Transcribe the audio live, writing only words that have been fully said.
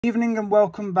Evening and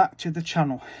welcome back to the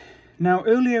channel. Now,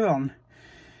 earlier on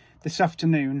this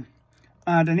afternoon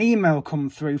I had an email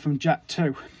come through from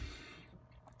JET2.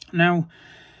 Now,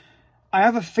 I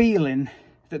have a feeling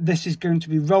that this is going to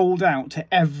be rolled out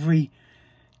to every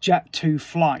JET2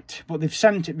 flight, but they've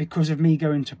sent it because of me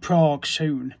going to Prague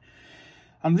soon.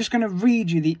 I'm just going to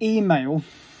read you the email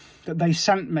that they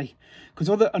sent me, because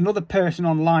another person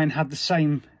online had the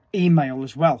same email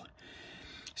as well.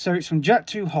 So it's from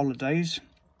JET2 Holidays,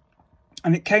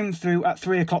 and it came through at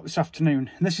 3 o'clock this afternoon,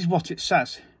 and this is what it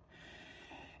says.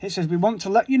 It says, "We want to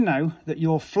let you know that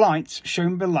your flights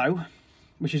shown below,"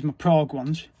 which is my Prague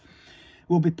ones,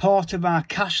 "will be part of our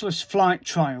cashless flight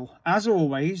trial. As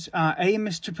always, our aim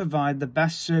is to provide the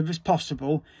best service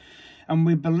possible, and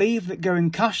we believe that going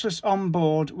cashless on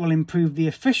board will improve the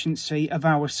efficiency of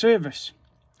our service.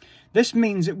 This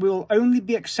means that we will only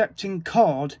be accepting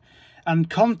card and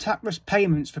contactless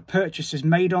payments for purchases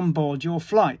made on board your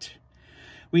flight.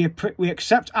 We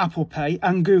accept Apple Pay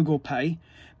and Google Pay,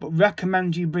 but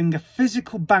recommend you bring a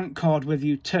physical bank card with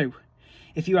you too.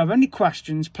 If you have any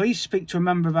questions, please speak to a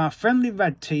member of our friendly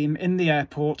red team in the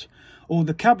airport or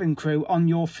the cabin crew on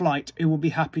your flight who will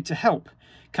be happy to help.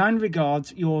 Kind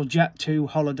regards, your JET2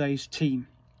 Holidays team."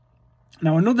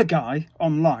 Now, another guy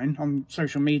online on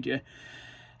social media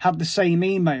had the same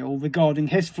email regarding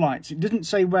his flights. It didn't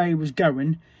say where he was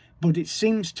going, but it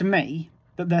seems to me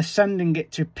that they're sending it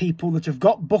to people that have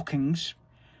got bookings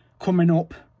coming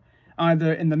up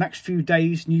either in the next few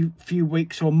days, few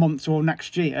weeks or months or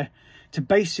next year, to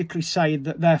basically say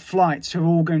that their flights are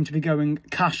all going to be going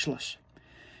cashless.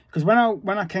 Because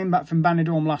when I came back from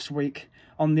Benidorm last week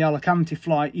on the Alicante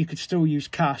flight, you could still use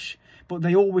cash, but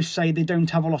they always say they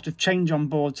don't have a lot of change on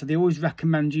board, so they always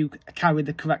recommend you carry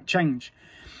the correct change.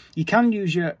 You can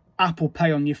use your Apple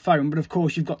Pay on your phone, but of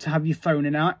course you've got to have your phone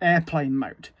in airplane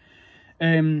mode.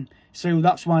 So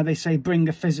that's why they say bring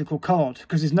a physical card,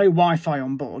 because there's no Wi-Fi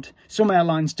on board. Some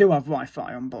airlines do have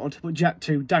Wi-Fi on board, but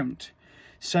JET2 don't.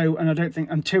 So, and I don't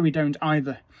think, and TUI don't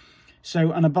either.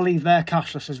 So, and I believe they're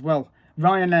cashless as well.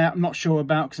 Ryanair, I'm not sure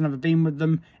about because I've never been with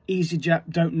them. EasyJet,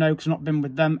 don't know because I've not been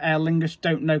with them. Aer Lingus,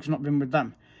 don't know because I've not been with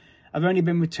them. I've only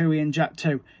been with TUI and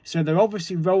JET2. So they're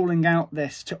obviously rolling out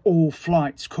this to all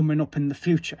flights coming up in the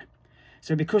future.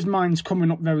 So because mine's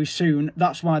coming up very soon,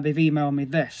 that's why they've emailed me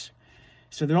this.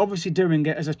 So they're obviously doing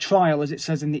it as a trial, as it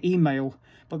says in the email,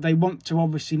 but they want to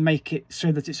obviously make it so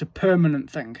that it's a permanent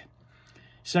thing.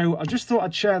 So I just thought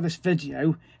I'd share this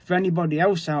video for anybody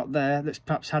else out there that's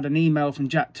perhaps had an email from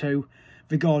JET2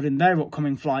 regarding their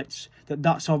upcoming flights,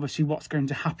 that's obviously what's going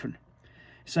to happen.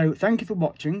 So thank you for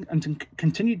watching, and to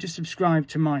continue to subscribe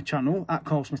to my channel at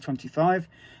CarlSmith25.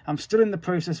 I'm still in the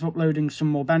process of uploading some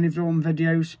more Benidorm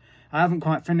videos. I haven't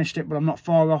quite finished it, but I'm not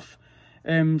far off.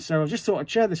 So I just thought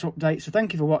I'd share this update. So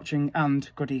thank you for watching and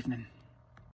good evening.